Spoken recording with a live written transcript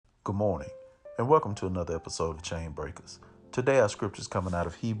Good morning, and welcome to another episode of Chain Breakers. Today, our scripture is coming out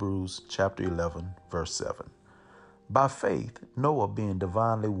of Hebrews chapter 11, verse 7. By faith, Noah, being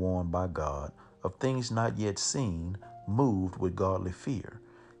divinely warned by God of things not yet seen, moved with godly fear.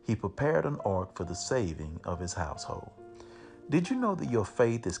 He prepared an ark for the saving of his household. Did you know that your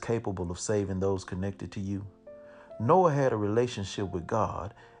faith is capable of saving those connected to you? Noah had a relationship with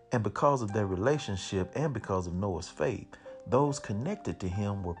God, and because of their relationship and because of Noah's faith, those connected to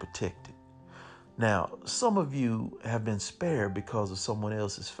him were protected. Now, some of you have been spared because of someone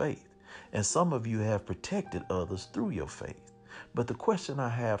else's faith, and some of you have protected others through your faith. But the question I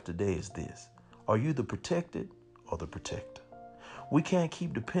have today is this: are you the protected or the protector? We can't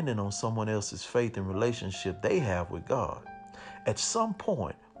keep depending on someone else's faith and relationship they have with God. At some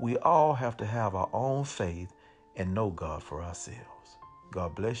point, we all have to have our own faith and know God for ourselves.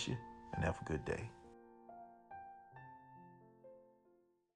 God bless you and have a good day.